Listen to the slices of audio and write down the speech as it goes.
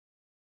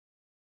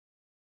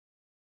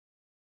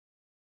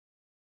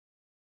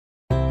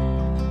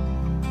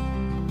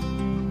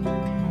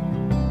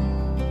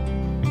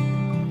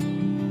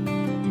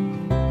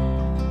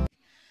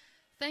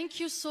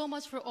Thank you so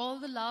much for all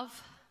the love,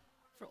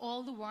 for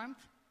all the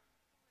warmth.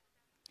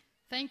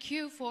 Thank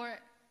you for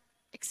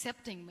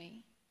accepting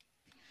me.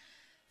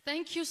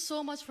 Thank you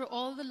so much for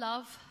all the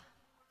love,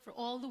 for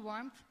all the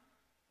warmth.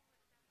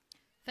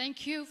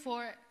 Thank you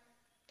for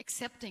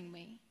accepting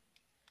me.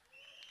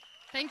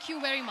 Thank you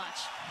very much.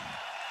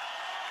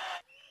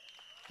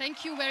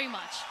 Thank you very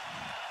much.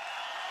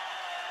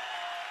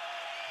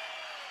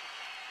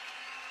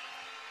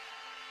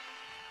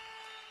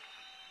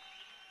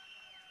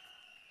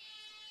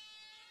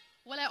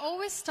 Well, I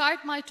always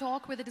start my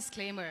talk with a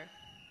disclaimer.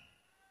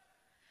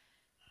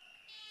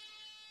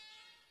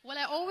 Well,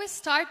 I always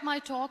start my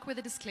talk with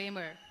a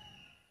disclaimer.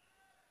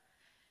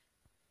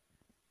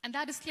 And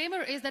that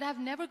disclaimer is that I've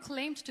never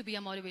claimed to be a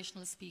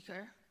motivational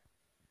speaker.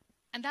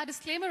 And that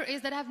disclaimer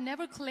is that I've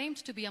never claimed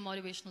to be a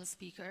motivational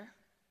speaker.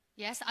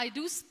 Yes, I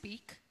do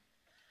speak.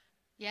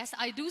 Yes,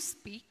 I do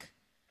speak.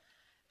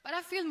 But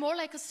I feel more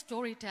like a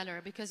storyteller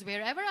because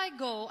wherever I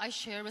go, I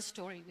share a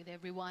story with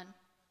everyone.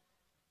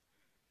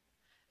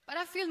 But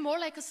I feel more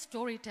like a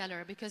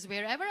storyteller because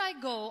wherever I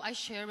go, I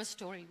share a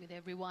story with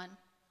everyone.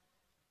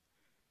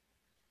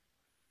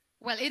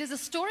 Well, it is a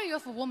story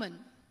of a woman.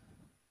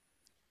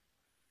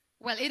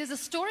 Well, it is a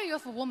story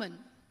of a woman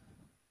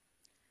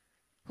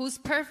whose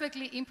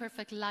perfectly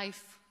imperfect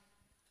life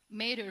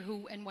made her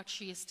who and what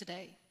she is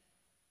today.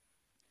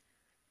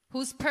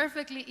 Whose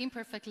perfectly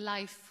imperfect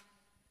life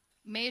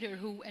made her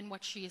who and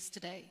what she is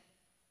today.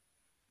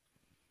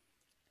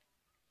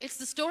 It's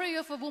the story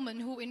of a woman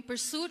who, in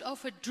pursuit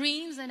of her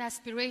dreams and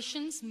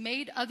aspirations,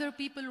 made other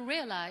people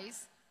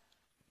realize.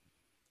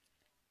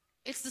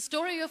 It's the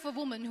story of a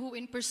woman who,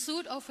 in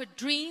pursuit of her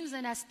dreams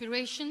and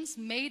aspirations,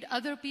 made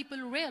other people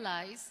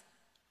realize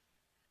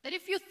that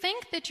if you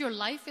think that your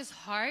life is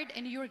hard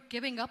and you're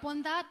giving up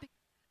on that,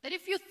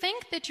 because you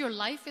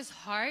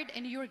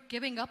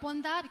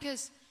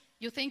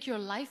think your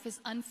life is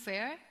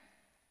unfair,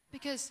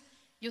 because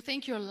you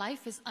think your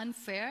life is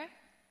unfair,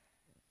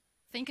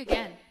 think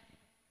again.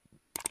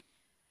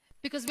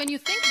 Because when you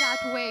think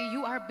that way,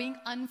 you are being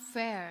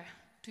unfair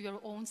to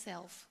your own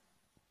self.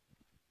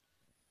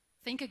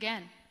 Think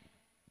again.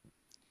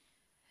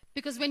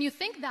 Because when you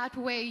think that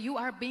way, you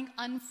are being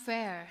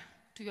unfair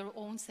to your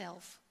own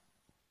self.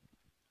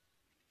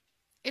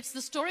 It's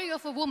the story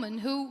of a woman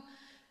who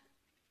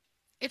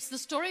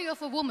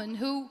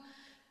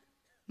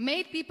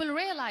made people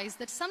realize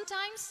that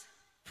sometimes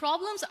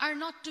problems are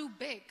not too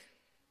big.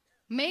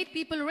 Made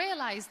people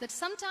realize that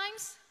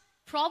sometimes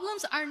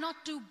problems are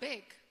not too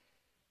big.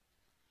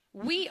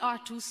 We are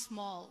too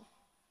small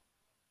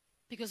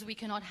because we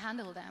cannot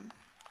handle them.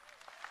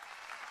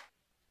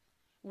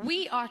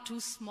 We are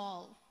too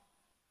small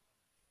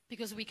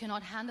because we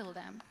cannot handle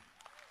them.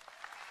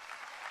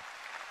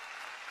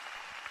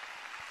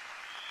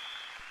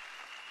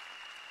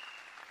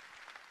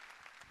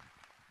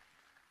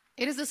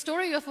 It is the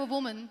story of a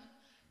woman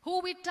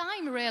who with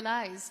time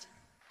realized.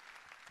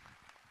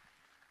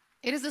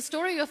 It is the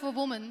story of a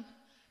woman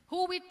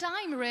who with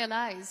time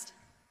realized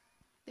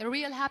the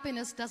real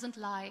happiness doesn't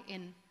lie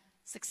in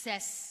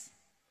success,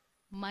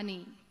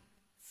 money,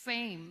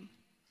 fame.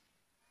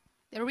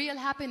 The real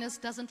happiness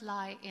doesn't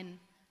lie in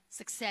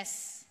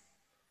success,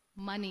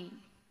 money,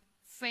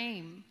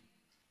 fame.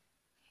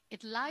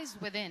 It lies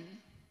within.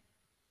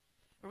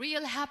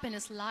 Real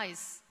happiness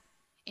lies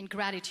in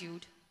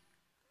gratitude.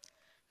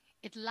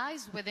 It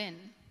lies within.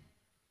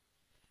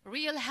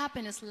 Real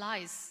happiness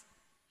lies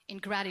in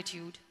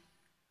gratitude.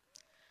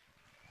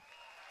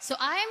 So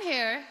I am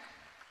here,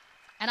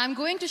 and I'm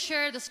going to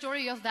share the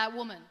story of that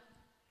woman.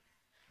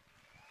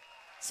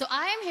 So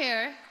I am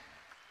here,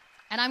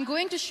 and I'm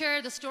going to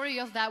share the story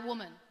of that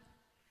woman.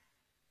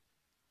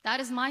 That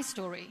is my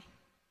story.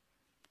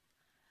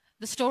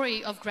 The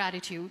story of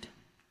gratitude.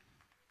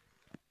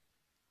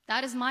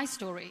 That is my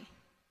story.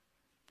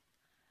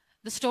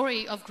 The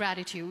story of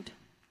gratitude.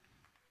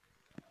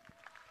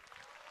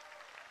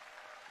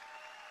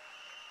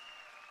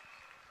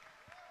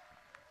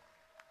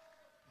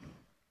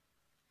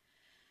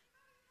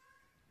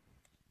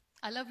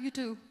 I love you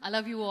too. I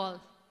love you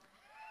all.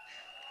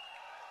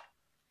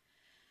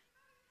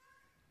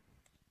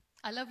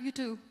 I love you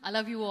too. I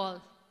love you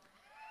all.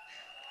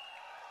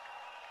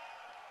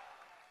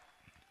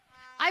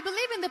 I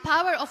believe in the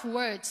power of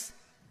words.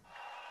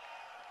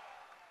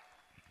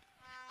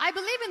 I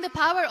believe in the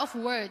power of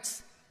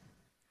words.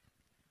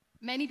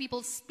 Many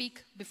people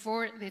speak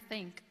before they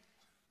think.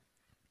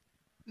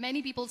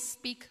 Many people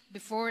speak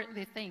before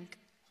they think.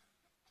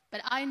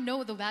 But I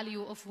know the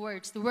value of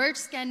words. The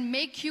words can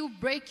make you,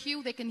 break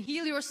you, they can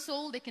heal your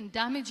soul, they can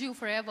damage you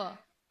forever.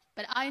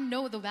 But I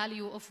know the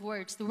value of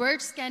words. The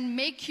words can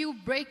make you,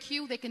 break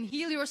you, they can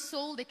heal your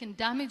soul, they can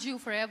damage you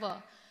forever.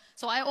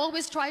 So I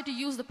always try to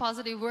use the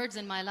positive words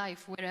in my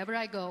life wherever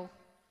I go.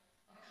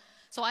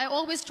 So I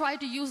always try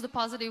to use the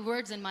positive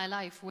words in my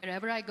life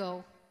wherever I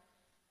go.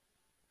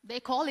 They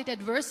call it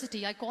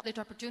adversity, I call it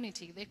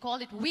opportunity. They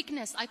call it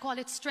weakness, I call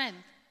it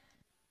strength.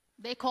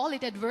 They call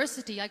it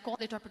adversity, I call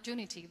it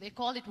opportunity. They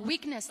call it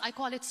weakness, I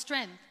call it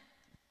strength.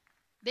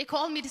 They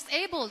call me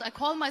disabled, I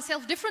call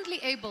myself differently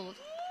abled.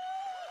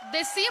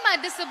 They see my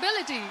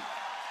disability.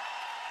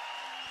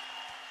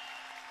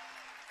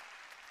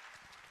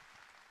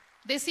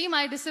 They see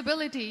my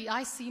disability,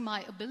 I see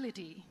my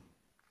ability.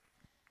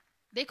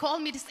 They call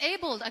me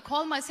disabled, I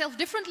call myself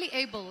differently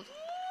abled.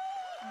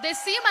 They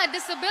see my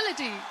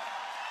disability.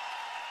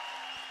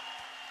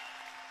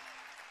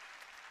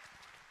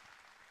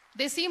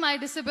 They see my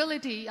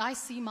disability, I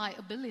see my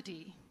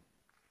ability.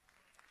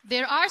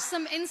 There are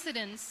some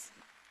incidents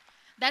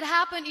that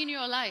happen in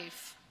your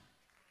life.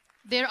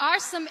 There are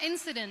some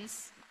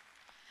incidents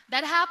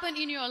that happen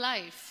in your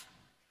life.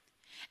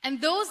 And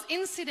those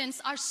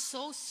incidents are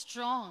so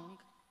strong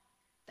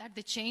that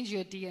they change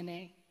your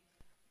DNA.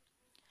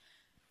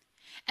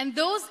 And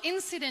those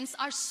incidents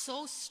are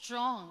so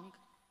strong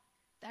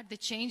that they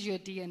change your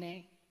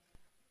DNA.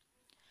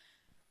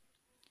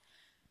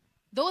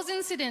 Those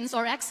incidents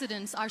or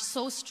accidents are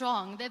so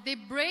strong that they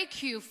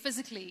break you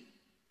physically.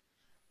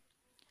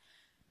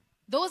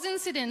 Those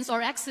incidents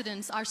or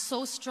accidents are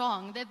so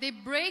strong that they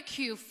break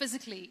you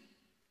physically.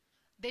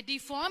 They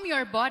deform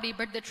your body,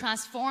 but they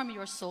transform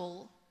your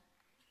soul.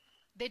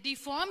 They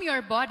deform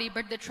your body,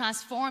 but they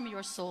transform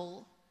your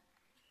soul.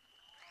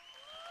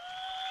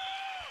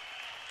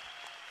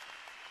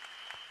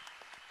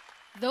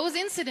 Those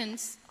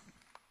incidents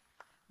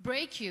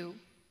break you,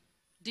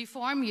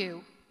 deform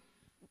you,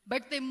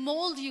 but they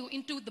mold you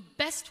into the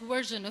best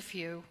version of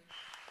you.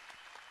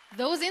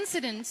 Those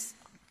incidents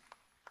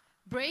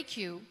break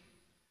you,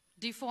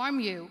 deform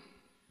you,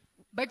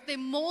 but they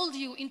mold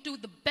you into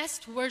the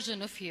best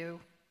version of you.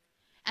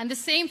 And the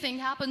same thing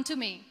happened to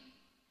me.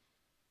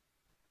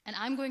 And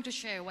I'm going to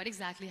share what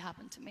exactly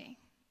happened to me.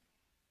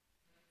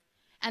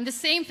 And the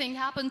same thing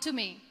happened to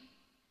me.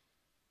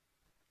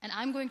 And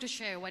I'm going to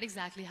share what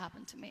exactly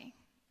happened to me.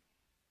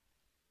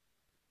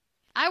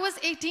 I was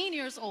 18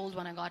 years old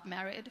when I got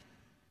married.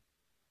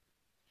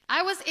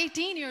 I was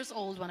 18 years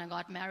old when I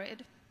got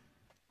married.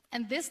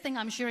 And this thing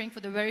I'm sharing for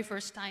the very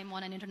first time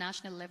on an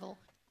international level.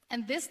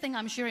 And this thing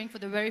I'm sharing for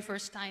the very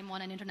first time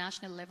on an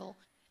international level.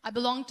 I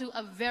belong to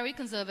a very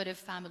conservative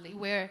family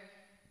where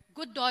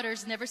good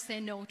daughters never say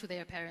no to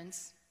their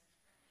parents.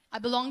 I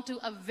belong to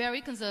a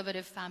very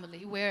conservative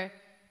family where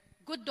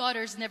good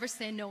daughters never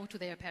say no to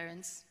their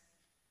parents.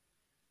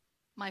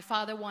 My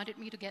father wanted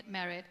me to get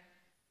married.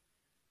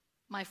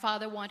 My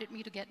father wanted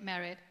me to get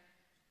married.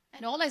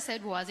 And all I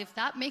said was, if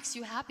that makes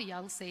you happy,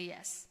 I'll say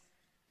yes.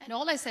 And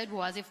all I said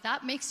was, if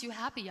that makes you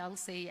happy, I'll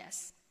say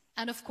yes.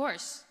 And of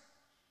course,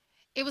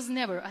 it was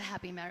never a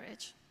happy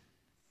marriage.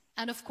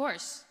 And of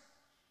course,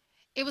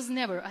 it was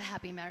never a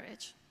happy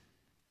marriage.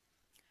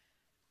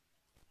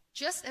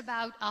 Just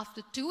about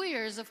after 2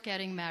 years of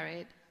getting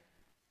married,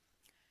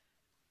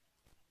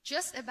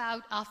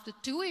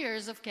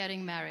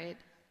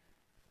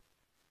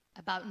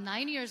 about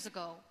 9 years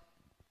ago,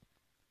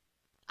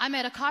 I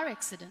met a car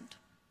accident.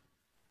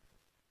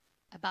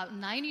 About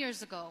 9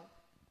 years ago,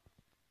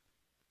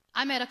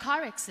 I met a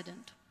car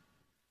accident.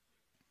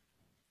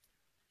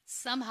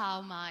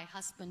 Somehow my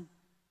husband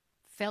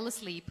fell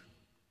asleep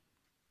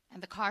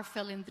and the car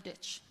fell in the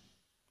ditch.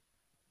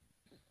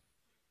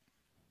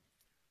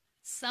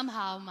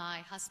 Somehow my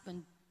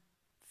husband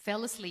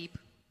fell asleep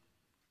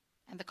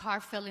and the car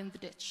fell in the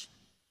ditch.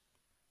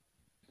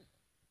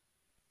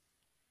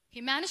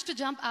 He managed to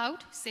jump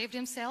out, saved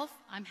himself.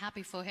 I'm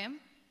happy for him.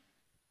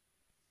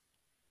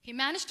 He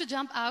managed to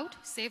jump out,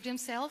 saved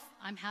himself.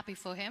 I'm happy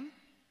for him.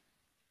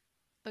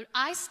 But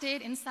I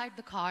stayed inside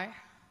the car.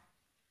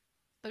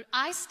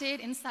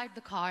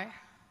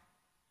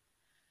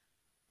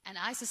 And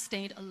I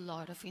sustained a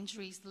lot of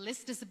injuries. The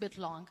list is a bit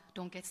long.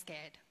 Don't get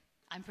scared.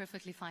 I'm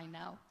perfectly fine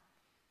now.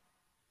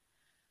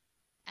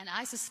 And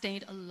I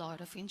sustained a lot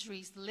of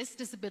injuries. The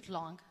list is a bit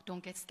long.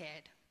 Don't get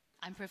scared.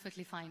 I'm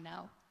perfectly fine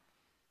now.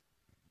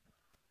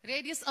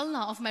 Radius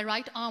ulna of my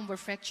right arm were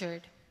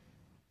fractured.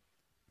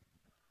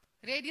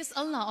 Radius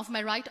ulna of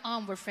my right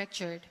arm were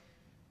fractured.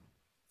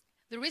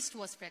 The wrist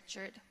was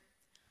fractured.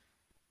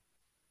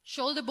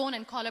 Shoulder bone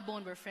and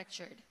collarbone were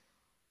fractured.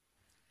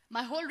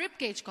 My whole rib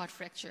cage got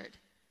fractured.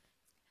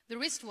 The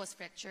wrist was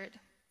fractured.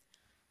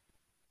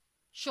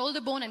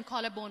 Shoulder bone and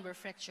collarbone were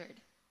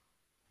fractured.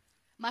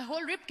 My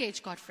whole rib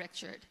cage got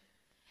fractured.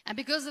 And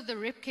because of the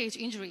rib cage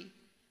injury,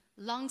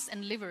 lungs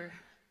and liver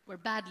were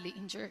badly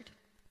injured.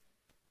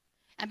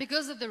 And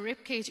because of the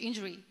rib cage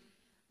injury,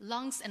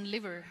 lungs and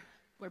liver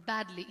were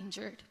badly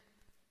injured.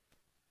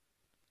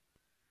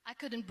 I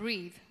couldn't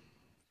breathe.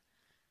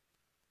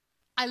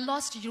 I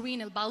lost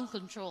urinary bowel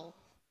control.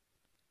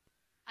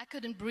 I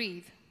couldn't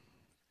breathe.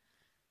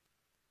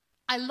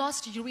 I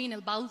lost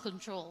urinary bowel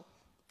control.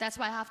 That's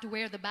why I have to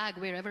wear the bag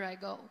wherever I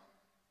go.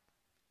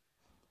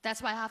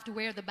 That's why I have to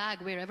wear the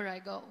bag wherever I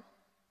go.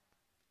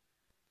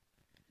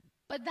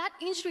 But that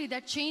injury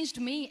that changed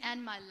me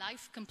and my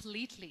life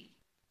completely.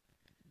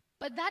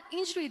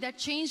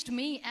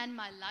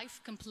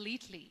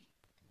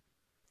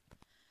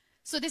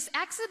 So this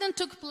accident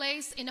took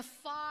place in a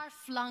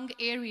far-flung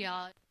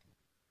area.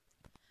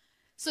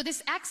 So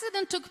this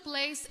accident took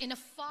place in a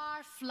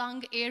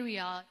far-flung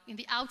area in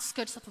the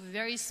outskirts of a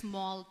very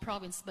small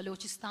province,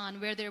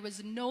 Balochistan, where there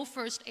was no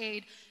first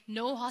aid,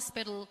 no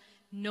hospital,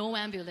 no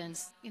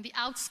ambulance. In the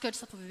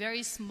outskirts of a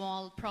very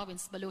small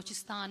province,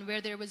 Balochistan,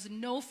 where there was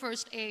no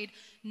first aid,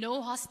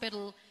 no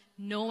hospital,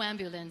 no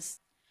ambulance.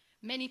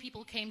 Many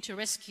people came to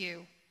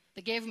rescue.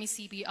 They gave me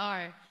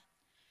CPR.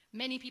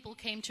 Many people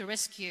came to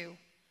rescue.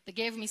 They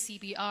gave me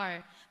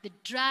CPR. They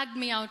dragged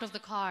me out of the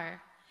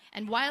car.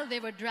 And while they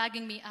were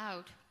dragging me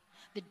out,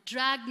 they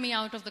dragged me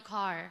out of the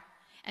car.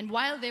 And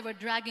while they were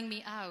dragging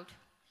me out,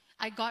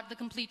 I got the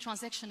complete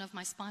transection of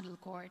my spinal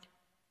cord.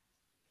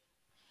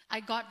 I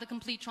got the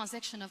complete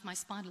transection of my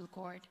spinal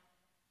cord.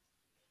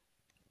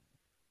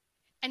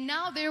 And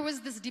now there was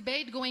this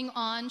debate going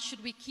on.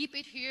 Should we keep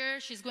it here?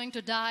 She's going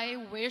to die.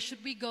 Where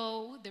should we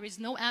go? There is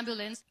no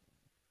ambulance.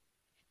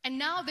 And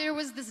now there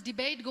was this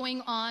debate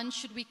going on.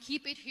 Should we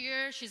keep it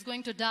here? She's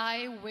going to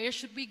die. Where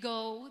should we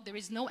go? There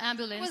is no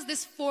ambulance. There was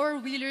this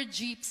four-wheeler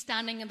Jeep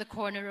standing in the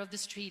corner of the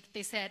street.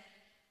 They said,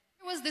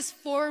 there was this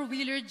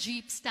four-wheeler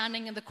Jeep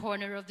standing in the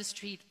corner of the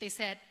street. They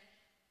said,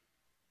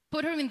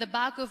 put her in the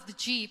back of the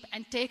Jeep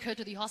and take her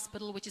to the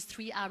hospital, which is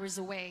 3 hours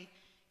away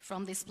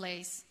from this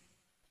place.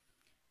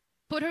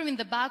 Put her in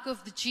the back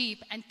of the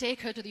Jeep and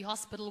take her to the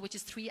hospital, which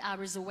is 3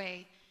 hours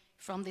away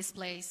from this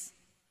place.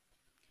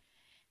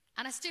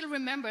 And I still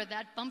remember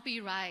that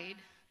bumpy ride.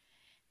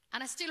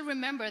 And I still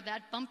remember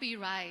that bumpy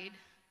ride.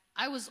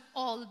 I was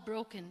all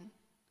broken.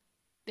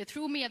 They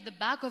threw me at the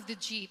back of the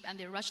Jeep and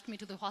they rushed me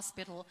to the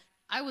hospital.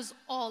 I was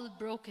all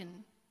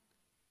broken.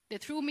 They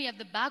threw me at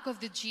the back of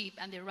the Jeep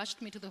and they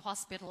rushed me to the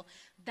hospital.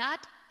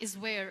 That is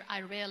where I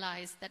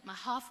realized that my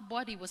half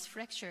body was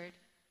fractured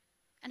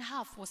and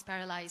half was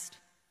paralyzed.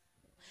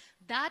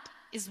 That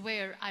is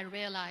where I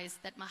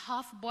realized that my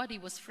half body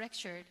was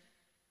fractured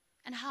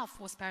and half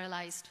was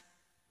paralyzed.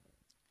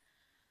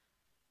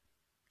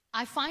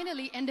 I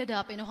finally ended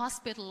up in a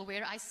hospital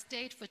where I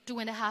stayed for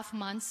 2.5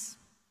 months.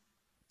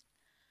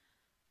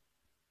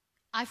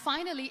 I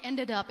finally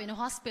ended up in a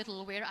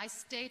hospital where I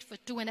stayed for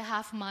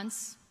 2.5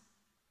 months.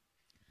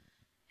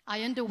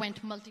 I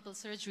underwent multiple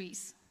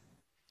surgeries.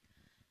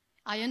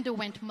 I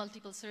underwent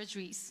multiple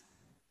surgeries.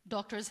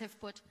 Doctors have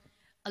put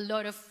a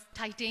lot of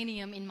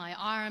titanium in my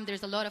arm.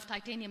 There's a lot of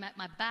titanium at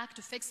my back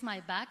to fix my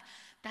back.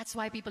 That's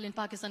why people in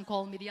Pakistan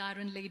call me the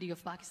Iron Lady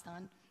of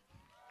Pakistan.